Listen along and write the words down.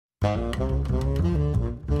Ladies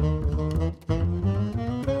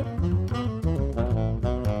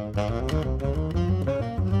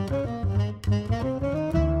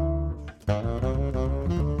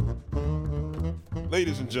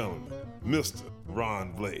and gentlemen, Mr.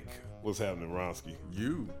 Ron Blake. What's happening, Ronsky?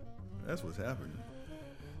 That's what's happening.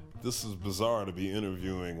 This is bizarre to be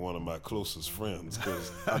interviewing one of my closest friends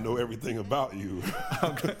because I know everything about you.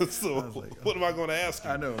 So what am I going to ask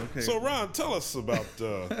you? I know, okay. So Ron, tell us about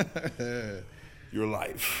your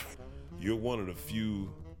life. You're one of the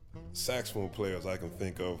few saxophone players I can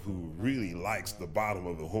think of who really likes the bottom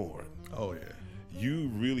of the horn. Oh, yeah.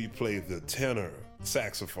 You really play the tenor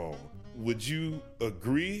saxophone. Would you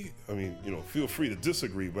agree? I mean, feel free to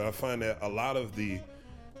disagree, but I find that a lot of the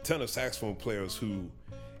tenor saxophone players who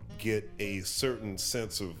get a certain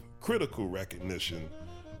sense of critical recognition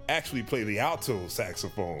actually play the alto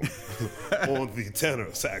saxophone on the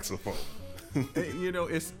tenor saxophone.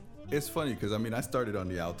 It's funny because I started on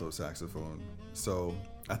the alto saxophone, so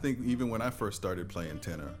I think even when I first started playing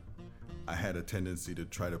tenor, I had a tendency to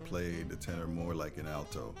try to play the tenor more like an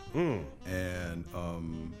alto. And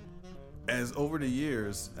as over the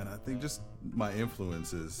years, and I think just my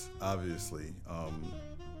influences, obviously,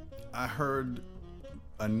 I heard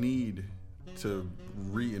a need to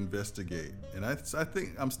reinvestigate, and I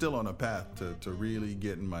think I'm still on a path to really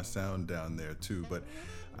getting my sound down there too. But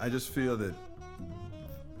I just feel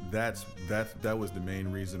that was the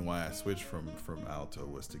main reason why I switched from alto,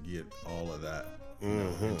 was to get all of that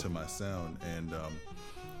into my sound. And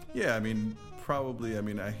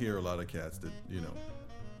I hear a lot of cats that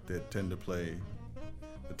that tend to play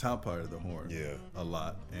the top part of the horn a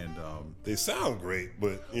lot, and they sound great,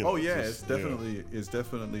 but it's definitely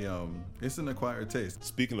it's an acquired taste.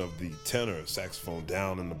 Speaking of the tenor saxophone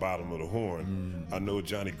down in the bottom of the horn, I know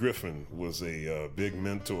Johnny Griffin was a big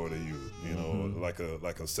mentor to you, like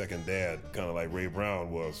a second dad, kind of like Ray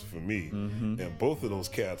Brown was for me. And both of those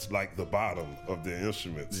cats like the bottom of their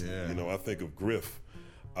instruments. I think of Griff.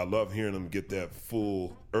 I love hearing them get that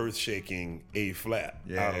full earth-shaking A flat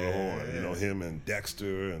out of the horn. Him and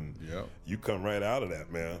Dexter, and you come right out of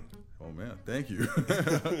that, man. Oh man, thank you.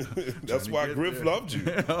 That's why Griff loved you.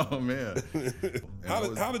 Oh man.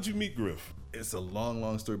 How did you meet Griff? It's a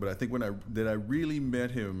long story, but I think when I really met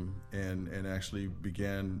him and actually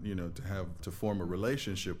began to form a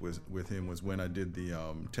relationship with him was when I did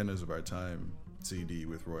the Tenors of Our Time CD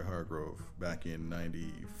with Roy Hargrove back in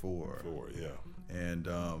 '94. And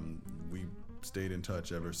we stayed in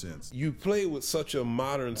touch ever since. You play with such a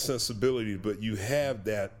modern sensibility, but you have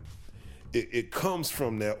that. It comes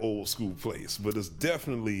from that old school place, but it's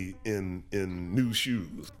definitely in new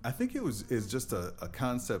shoes. I think it's just a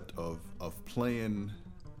concept of playing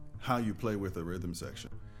how you play with a rhythm section,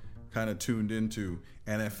 kind of tuned into,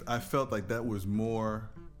 and I felt like that was more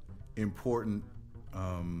important.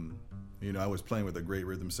 I was playing with a great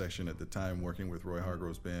rhythm section at the time, working with Roy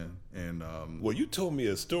Hargrove's band. And well, you told me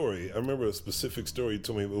a story. I remember a specific story you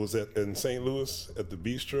told me. Was that in St. Louis at the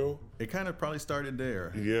Bistro? It kind of probably started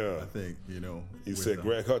there. Yeah. I think, You said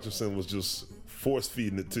Greg Hutchinson was just force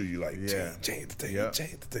feeding it to you, like, change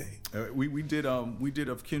the thing. We did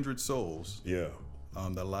of Kindred Souls. Yeah.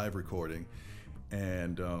 The live recording.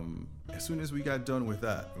 And as soon as we got done with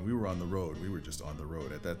that, and we were on the road, we were just on the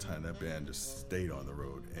road. At that time, that band just stayed on the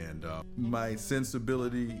road. And my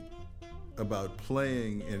sensibility about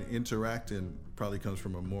playing and interacting probably comes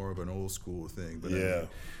from more of an old school thing. But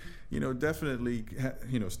definitely,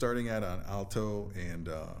 starting out on alto and,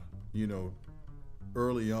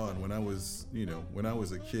 early on when I was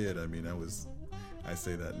a kid, I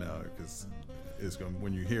say that now because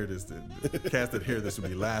when you hear this, the cats that hear this will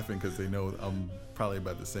be laughing because they know I'm probably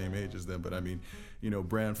about the same age as them. But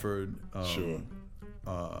Branford,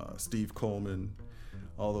 Steve Coleman,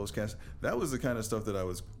 all those cats. That was the kind of stuff that I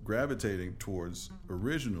was gravitating towards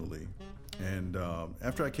originally. And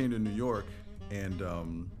after I came to New York and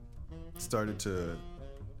started to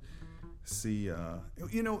see,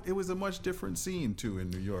 it was a much different scene too in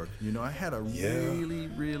New York. I had a really,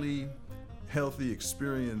 really healthy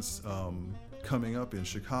experience coming up in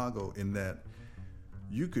Chicago, in that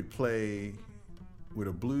you could play with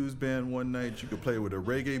a blues band one night, you could play with a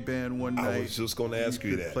reggae band one night. I was just going to ask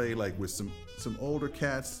you that. You could play like with some older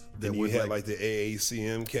cats. And you had like the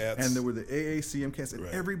AACM cats. And there were the AACM cats, and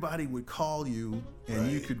everybody would call you,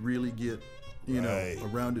 and you could really get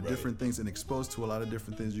around to different things and exposed to a lot of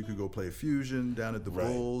different things. You could go play fusion down at the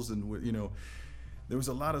Bulls, and there was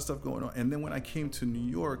a lot of stuff going on. And then when I came to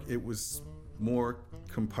New York, it was more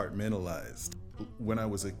compartmentalized. When I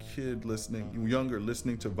was a kid listening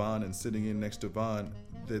to Vaughn and sitting in next to Vaughn,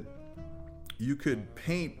 that you could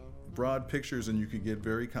paint broad pictures and you could get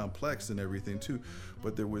very complex and everything too,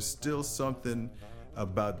 but there was still something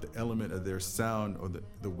about the element of their sound or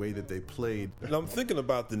the way that they played. And I'm thinking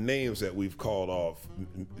about the names that we've called off,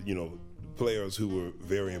 you know, players who were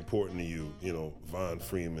very important to you, you know, Von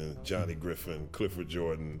Freeman, Johnny Griffin, Clifford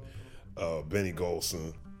Jordan, Benny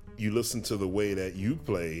Golson. You listen to the way that you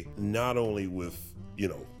play, not only with, you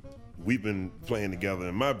know, we've been playing together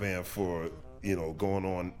in my band for, you know, going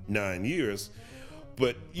on 9 years,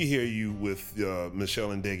 but you hear you with Michelle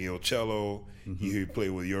Ndegeocello, you hear you play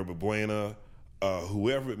with Yerba Buena,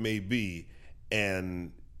 whoever it may be,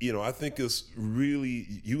 and, you know, I think it's really,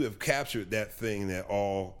 you have captured that thing that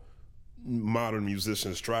all modern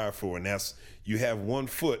musicians strive for, and that's you have one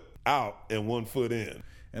foot out and one foot in.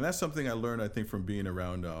 And that's something I learned, I think, from being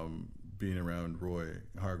around Roy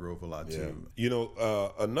Hargrove a lot too. You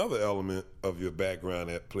know, another element of your background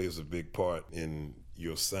that plays a big part in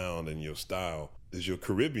your sound and your style is your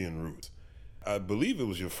Caribbean roots. I believe it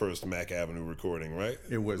was your first Mack Avenue recording, right?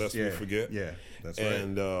 It was. Lest we forget. Yeah, that's right.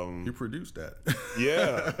 And you produced that.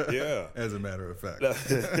 Yeah. As a matter of fact.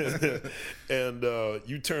 And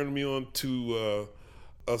you turned me on to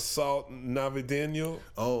Assault Navideño.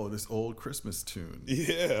 Oh, this old Christmas tune.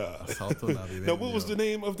 Yeah. Assault Navideño. Now, what was the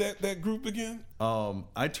name of that group again?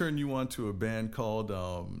 I turned you on to a band called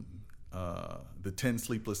the 10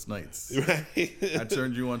 Sleepless Nights. Right. I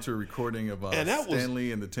turned you on to a recording of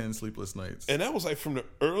Stanley and the 10 Sleepless Nights. And that was like from the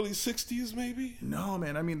early 60s, maybe? No,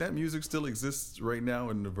 man. I mean, that music still exists right now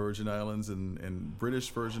in the Virgin Islands and British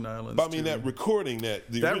Virgin Islands. But I mean, that recording, the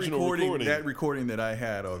original recording. That recording that I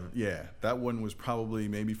had of, that one was probably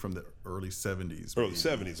maybe from the early 70s. Early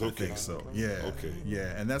 70s, okay. I think so, yeah. Okay.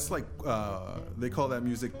 Yeah, and that's like, they call that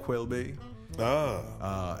music Quelbe.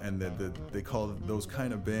 And they call those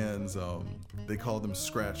kind of bands, they call them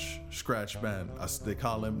scratch band. They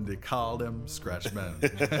call them scratch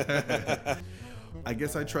band. I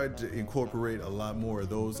guess I tried to incorporate a lot more of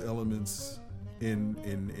those elements in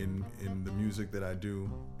the music that I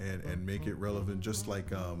do and make it relevant, just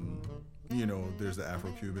like you know, there's the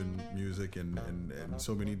Afro-Cuban music and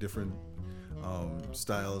so many different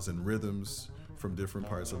styles and rhythms from different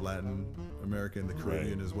parts of Latin America and the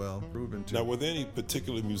Caribbean as well. Now, were there any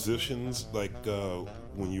particular musicians, like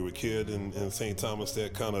when you were a kid in St. Thomas,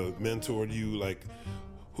 that kind of mentored you? Like,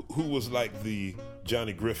 who was like the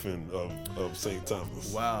Johnny Griffin of St.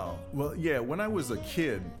 Thomas? Wow. Well, yeah, when I was a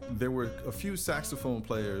kid, there were a few saxophone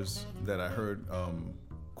players that I heard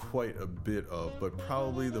quite a bit of, but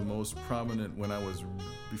probably the most prominent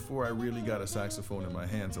before I really got a saxophone in my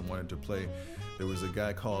hands and wanted to play, there was a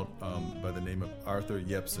guy called by the name of Arthur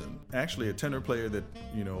Jepsen. Actually a tenor player that,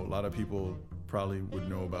 you know, a lot of people probably would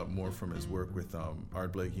know about more from his work with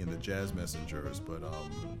Art Blakey and the Jazz Messengers, but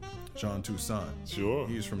John Toussaint. Sure.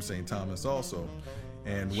 He's from St. Thomas also.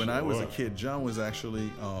 And when I was a kid, John was actually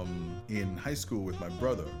in high school with my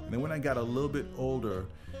brother. And then when I got a little bit older,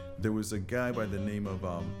 there was a guy by the name of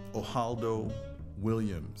Ohaldo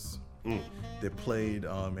Williams that played,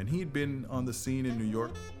 and he'd been on the scene in New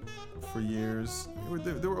York for years.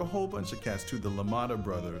 There were a whole bunch of cats too, the LaMotta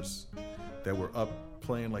brothers, that were up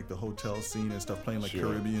playing like the hotel scene and stuff, playing like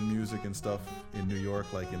Caribbean music and stuff in New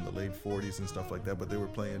York, like in the late 40s and stuff like that. But they were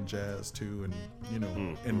playing jazz too, and you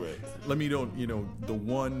know, let me know, you know, the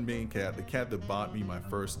one main cat, the cat that bought me my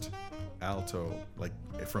first alto, like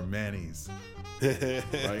from Manny's,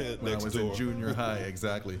 right when I was in junior high,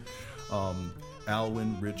 exactly.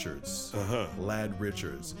 Alwyn Richards, Lad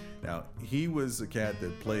Richards. Now, he was a cat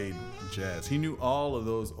that played jazz. He knew all of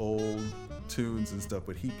those old tunes and stuff,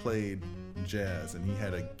 but he played jazz, and he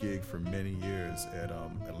had a gig for many years at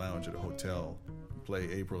Lounge at a hotel.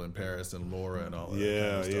 Play April in Paris and Laura and all that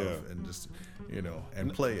kind of stuff, and just, you know,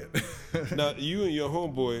 and play it. Now, you and your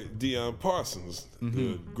homeboy Dion Parsons,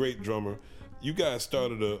 the great drummer, you guys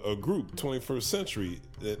started a group, 21st Century.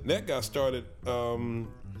 That got started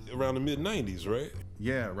around the mid-90s, right?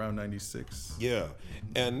 Yeah, around 96. Yeah,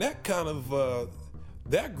 and that kind of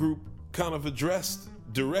that group kind of addressed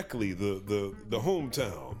directly the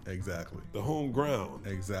hometown. Exactly. The home ground.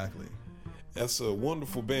 Exactly. That's a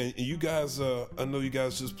wonderful band. And you guys, I know you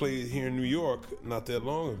guys just played here in New York not that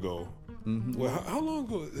long ago. Well, how long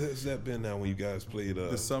ago has that been now when you guys played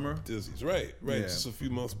this summer? Dizzy's, right, Yeah. just a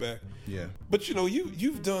few months back. Yeah. But you know,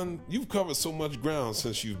 you've covered so much ground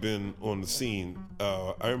since you've been on the scene.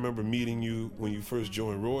 I remember meeting you when you first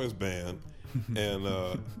joined Roy's band, and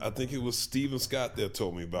I think it was Stephen Scott that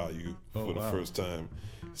told me about you for the first time.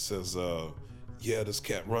 He says, yeah, this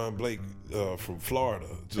cat Ron Blake from Florida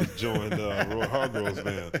just joined Roy Hargrove's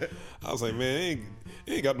band. I was like, man,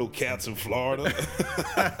 ain't got no cats in Florida.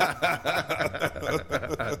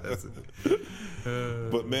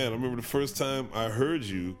 But man, I remember the first time I heard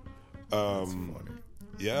you. That's funny.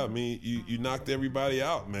 Yeah, I mean, you knocked everybody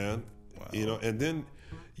out, man. Wow. You know, and then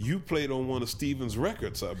you played on one of Stevens'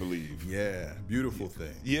 records, I believe. Yeah, Beautiful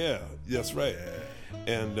Thing. Yeah, that's right. Yeah.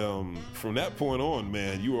 And from that point on,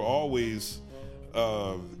 man, you were always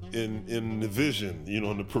in the vision, you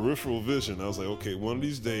know, in the peripheral vision. I was like, okay, one of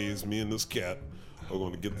these days, me and this cat are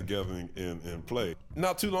going to get together and play.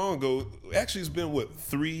 Not too long ago, actually, it's been, what,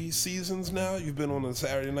 3 seasons now? You've been on the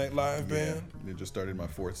Saturday Night Live band? It just started my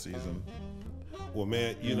 4th season. Well,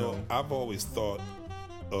 man, you know, I've always thought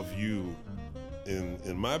of you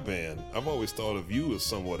in my band. I've always thought of you as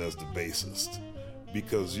somewhat as the bassist,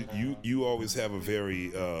 because you always have a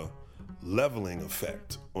very leveling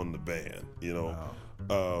effect on the band, you know. Wow.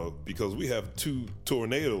 Because we have 2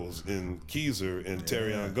 tornadoes in Keezer and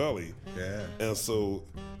Terrion Gully. Yeah. And so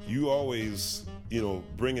you always, you know,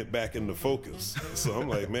 bring it back into focus. So I'm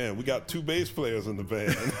like, man, we got 2 bass players in the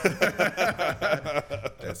band.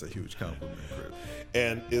 That's a huge compliment, Chris.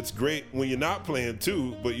 And it's great when you're not playing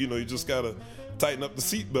too, but you know, you just gotta tighten up the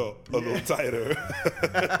seatbelt a little tighter.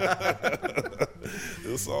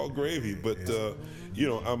 It's all gravy. But you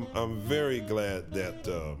know, I'm very glad that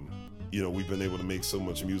you know, we've been able to make so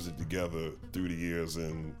much music together through the years,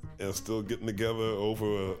 and still getting together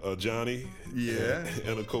over a Johnny, Yeah.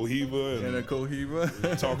 and a Cohiba, And a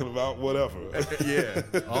Cohiba. talking about whatever. Yeah,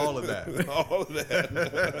 all of that. All of that.